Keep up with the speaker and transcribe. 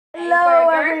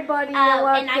everybody. And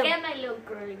I get my little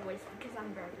girly voice because I'm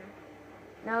Burger.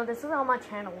 No, this is on my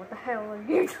channel. What the hell are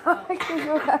you talking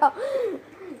about?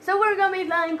 So we're gonna be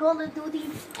playing Call of Duty.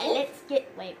 And let's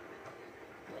get wait.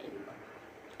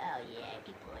 Oh yeah,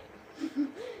 keep playing.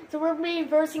 So we're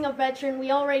versing a veteran.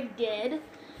 We already did.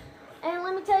 And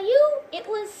let me tell you, it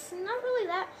was not really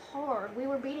that hard. We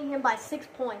were beating him by 6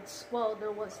 points. Well,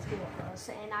 there was 2 of us,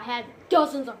 and I had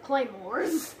dozens of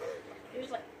claymores. He was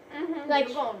like, like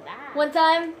you're gonna die. One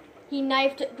time, he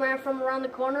knifed Grant from around the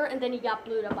corner, and then he got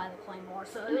blued up by the claymore.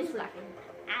 So it was fucking,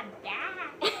 I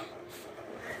died.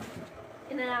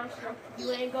 And then I was like,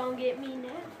 you ain't gonna get me now.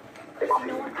 Because you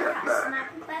know what? I got a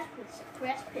sniping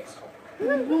class pistol.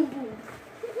 Boom, boom, boom.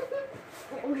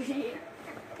 oh shit.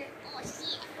 Oh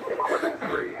shit.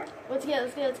 Let's get.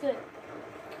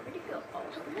 Where'd you go?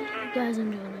 Guys,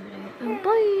 I'm doing a video.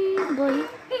 Bye.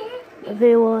 The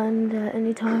video will end at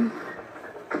any time.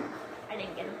 I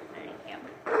didn't get him.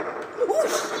 Oh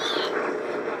shit!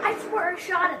 I swear I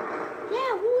shot him.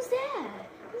 Yeah, who was that?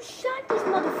 Who shot this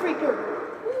motherfreaker?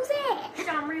 Who was that? I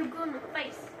shot him real good in the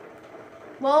face.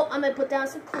 Well, I'm gonna put down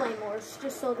some claymores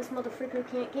just so this motherfreaker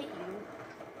can't get you.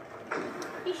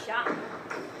 He shot me.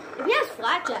 If he has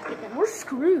flat jacket, then we're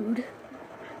screwed.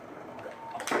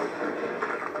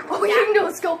 Oh, you can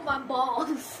go scope my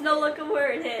balls. No, look at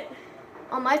where it hit.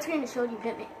 On my screen, it showed you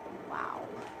hit me. Wow.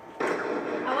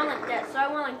 I went like this. So I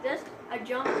went like this. I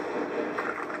jumped.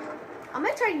 I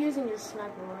might try using your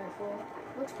sniper rifle.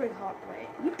 Looks pretty hot, right?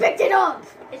 You picked it up!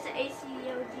 It's an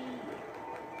ACOG.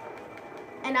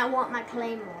 And I want my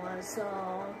claymore, so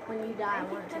when you die, I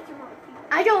want to. Touch him on the feet.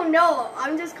 I don't know.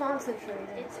 I'm just concentrating.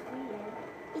 It's weird.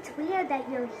 It's weird that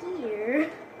you're here.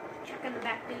 Chuck in the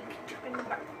back, dude. Chuck in the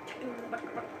back. Chuck in the back.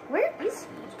 Where is he?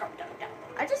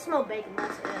 I just smell bacon.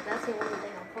 That's it. That's the only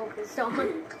thing I'm focused on.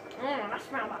 I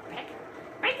smell that bacon.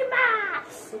 Bacon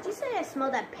box! Did you say I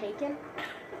smell that bacon?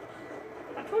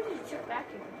 I told you to check back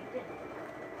here, but you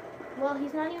didn't. Well,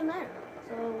 he's not even there.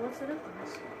 So what's the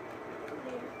difference?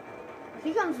 If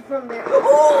he comes from there,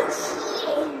 oh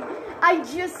shit! I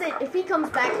just said if he comes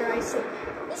back there, I said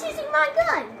he's using my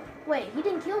gun. Wait, he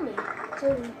didn't kill me.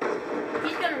 So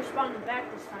he's gonna respond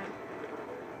back this time.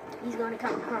 He's gonna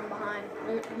come from behind.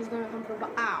 He's gonna come from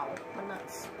behind. Ow, my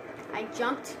nuts! I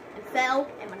jumped and fell,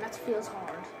 and my nuts feels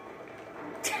hard.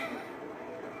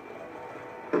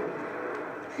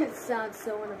 It sounds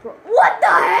so inappropriate. What the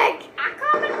heck? I'm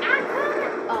coming.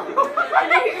 Oh.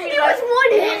 He was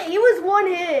one hit. He was one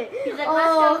hit. He's like, let's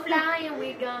go fly and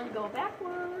we're gonna go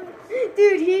backwards.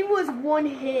 Dude, he was one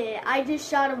hit. I just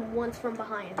shot him once from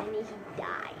behind and he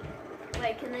died.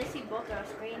 Wait, can they see both our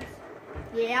screens?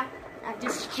 Yeah, I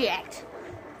just checked.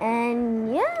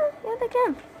 And yeah, they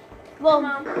can. Well,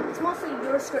 it's mostly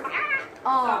your screen.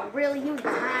 Oh, really? He was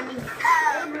behind me.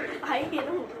 I hit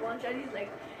him with one shot. He's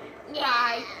like,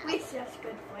 yeah, we're such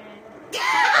good friends.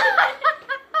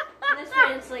 And this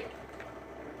man's like,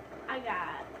 I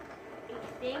got a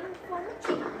thing for the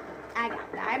chin. I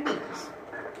got diabetes.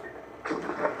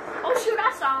 Oh shoot,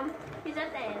 I saw him. He's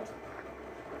at the end.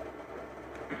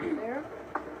 Where?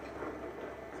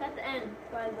 He's at the end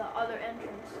by the other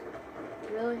entrance.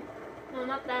 Really? No,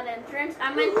 not that entrance.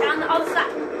 I meant down the other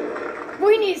side.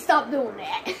 We need to stop doing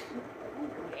that.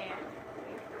 Yeah.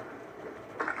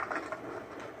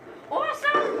 Oh, I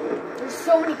saw him. There's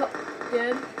so many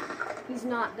Dude, he's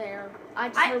not there. I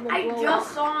just heard one blow up. I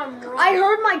just saw him run. I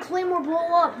heard my claymore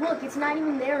blow up. Look, it's not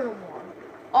even there no more.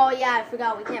 Oh yeah, I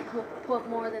forgot we can't put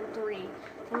more than 3.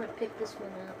 I'm gonna pick this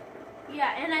one up.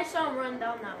 Yeah, and I saw him run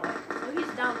down that way. So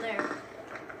he's down there.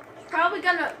 He's probably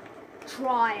gonna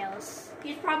try us.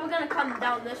 He's probably gonna come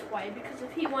down this way because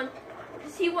if he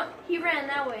he ran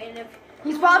that way, and if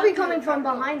he's probably coming from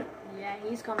behind. Yeah,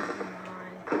 he's coming from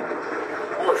behind.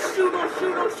 Oh shoot! Oh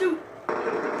shoot! Oh shoot!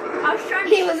 I was trying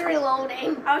to. He was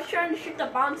reloading. I was trying to shoot the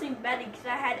bouncing Betty because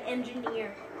I had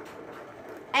engineer.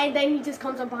 And then he just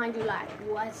comes up behind you like,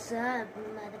 "What's up,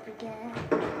 motherfucker?"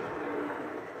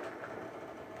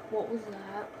 What was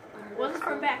that? It wasn't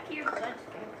from back here, but that's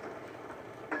okay.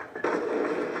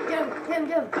 Get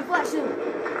him! I flashed him.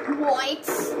 What?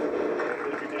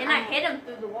 And I hit him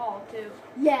through the wall too.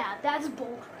 Yeah, that's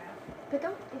bullcrap. Pick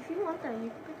up if you want that.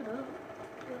 You can pick it up.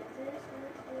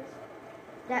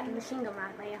 That machine gun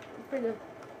right there. It's pretty good.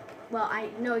 Well, I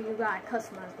know you got it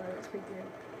customized, but it's pretty good.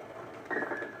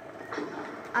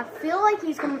 I feel like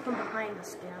he's coming from behind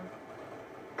us again.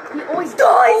 He always does!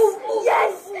 Oh,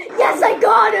 yes! Yes, I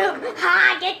got him!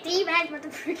 Ha! Get teabagged with the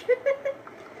freaking...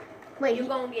 Wait, you're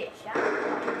gonna get shot.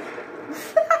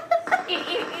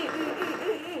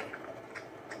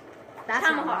 That's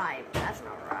not right. That's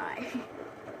not right.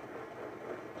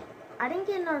 I didn't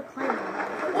get another claim.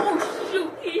 Oh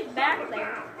shoot!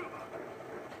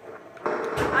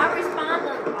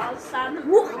 side of the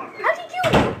Whoa, road. how did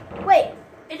you? Wait,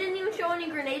 It didn't even show any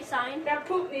grenade sign. That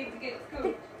poop needs to get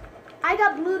scooped. I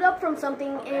got blued up from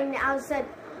something, and I said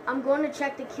I'm going to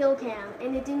check the kill cam,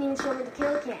 and it didn't even show me the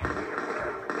kill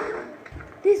cam.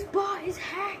 This bot is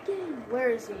hacking. Where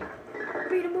is he?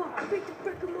 Beat him up. Break him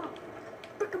up.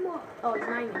 Break him up. Oh, he's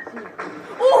not even here.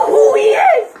 Oh, he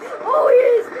is. Oh, he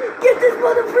is. Get this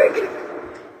motherfucker.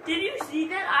 Did you see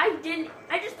that? I didn't.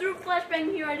 I just threw a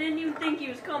flashbang here. I didn't even think he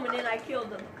was coming, and I killed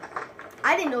him.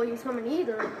 I didn't know he was coming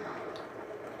either.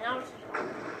 And I was.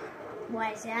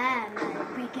 What's that,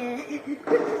 motherfucker?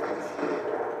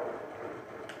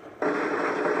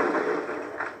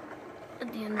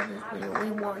 At the end of this video,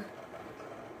 we won.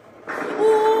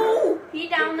 Ooh! He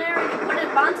down there and he put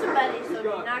his bonza belly, so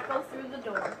did not go through the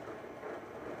door.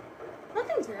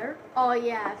 Nothing's there. Oh,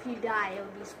 yeah, if you die, it'll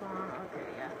be spawn. Okay,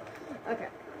 yeah. Okay.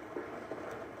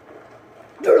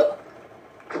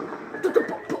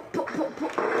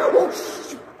 Oh,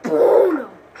 shit. Oh, no.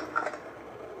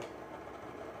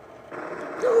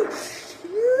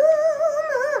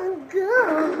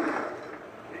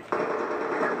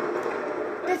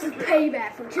 This is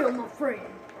payback for killing my friend.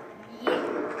 Yeah.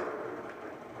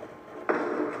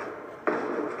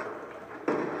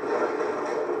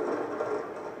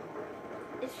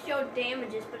 It showed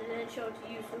damages, but it didn't show it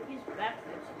to you, so he's back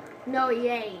there. No,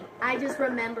 yay. I just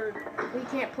remembered we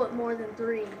can't put more than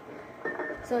 3.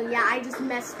 So, yeah, I just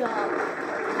messed up.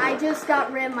 I just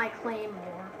got rid of my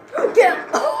claymore. Get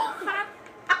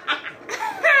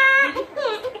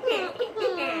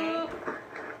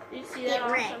Did you see that?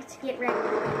 wrecked. Get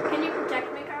wrecked. Can you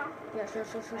protect me, Kyle? Yeah, sure.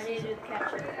 I need to do the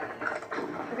capture.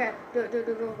 Okay,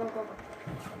 go.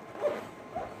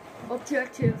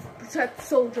 Objective, protect the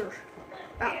soldier.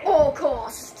 At all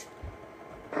cost.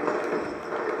 No,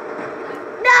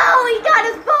 he got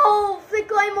us both! The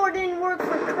claymore didn't work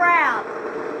for crap.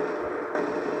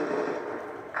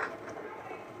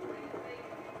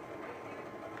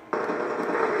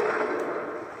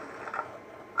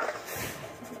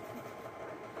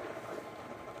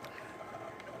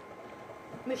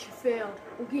 Mission failed.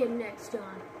 We'll get him next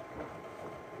time.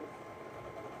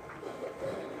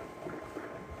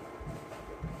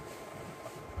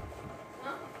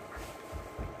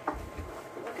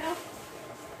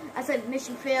 I said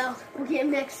mission failed. We'll get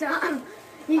him next time.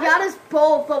 He got us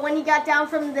both, but when he got down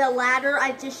from the ladder,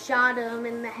 I just shot him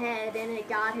in the head, and it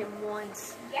got him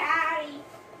once. Got it.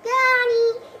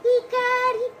 He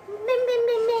got it.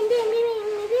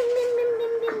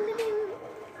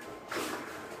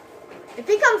 If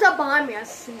he comes up behind me, I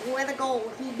swear to God,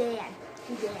 he dead.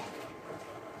 He dead.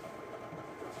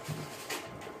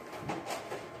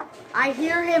 I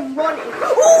hear him running.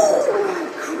 Oh,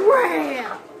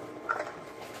 crap!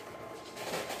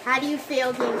 How do you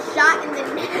feel getting shot in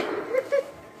the neck?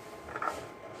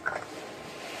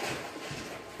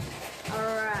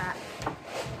 Alright.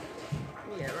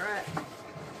 Yeah, right.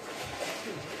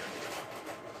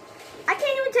 I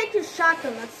can't even take your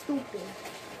shotgun, that's stupid.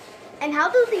 And how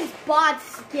do these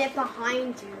bots get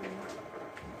behind you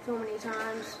so many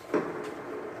times?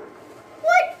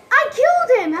 What? I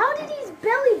killed him! How did these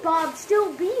belly bobs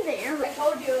still be there? I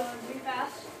told you it would be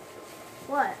fast.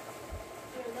 What?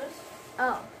 Hear this?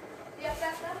 Oh. Yeah,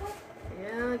 fast that one?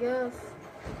 Yeah, I guess.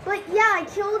 But yeah, I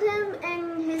killed him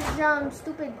and his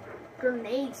stupid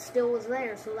grenade still was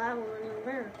there, so that wasn't even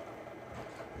fair.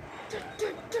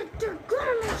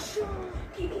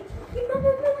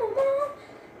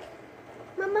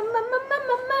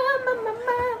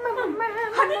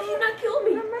 How did he not kill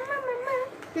me?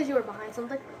 Because you were behind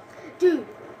something. Dude,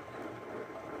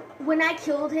 when I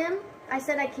killed him, I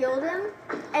said I killed him,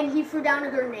 and he threw down a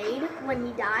grenade when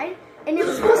he died, and it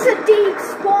was supposed to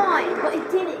despawn, but it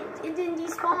didn't. It didn't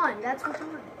despawn. That's what's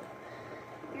wrong.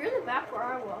 You're in the back where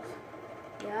I was.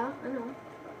 Yeah, I know.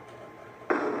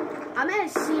 I'm gonna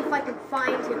see if I can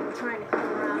find him trying to come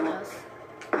around us.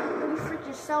 You freak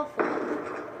yourself up.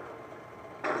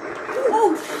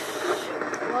 Oh,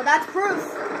 Well, that's proof.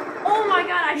 oh my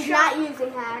god, I He's shot. not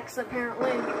using hacks,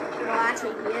 apparently. Well,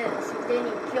 actually, he is. He didn't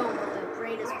even kill him with the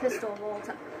greatest pistol of all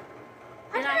time.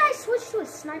 How And did I switch to a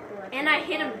sniper rifle? And I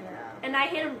hit him. Oh, yeah. And I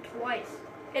hit him twice.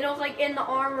 And it was like in the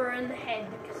arm or in the head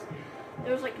because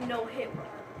there was like no hit marker.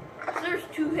 So there's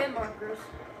 2 hit markers.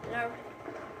 And I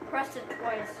pressed it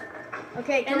twice.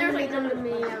 Okay, And there's, don't like, make them to none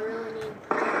me. of I really need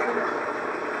protection.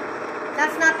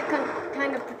 That's not the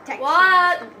kind of protection.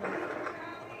 What?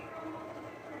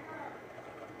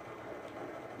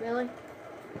 Really?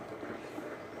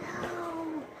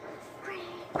 No.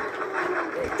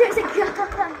 There's a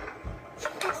gun.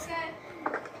 Yes.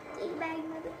 Teabag,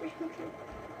 motherfucker.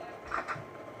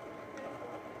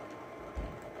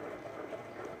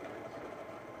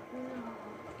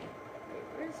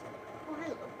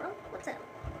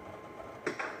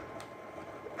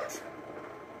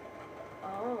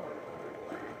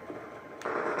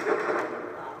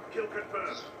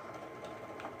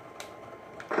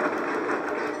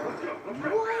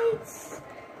 What?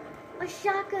 A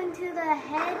shotgun to the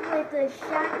head with a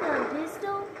shotgun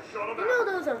pistol? You know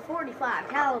those are 45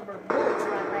 caliber bullets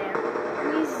right there.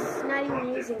 He's not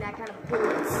even using that kind of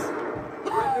bullets.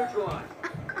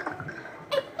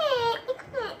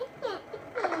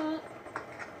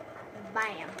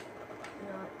 Bam.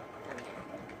 No.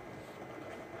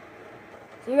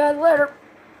 See you guys later.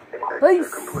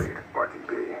 Peace. Complete. Party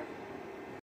B.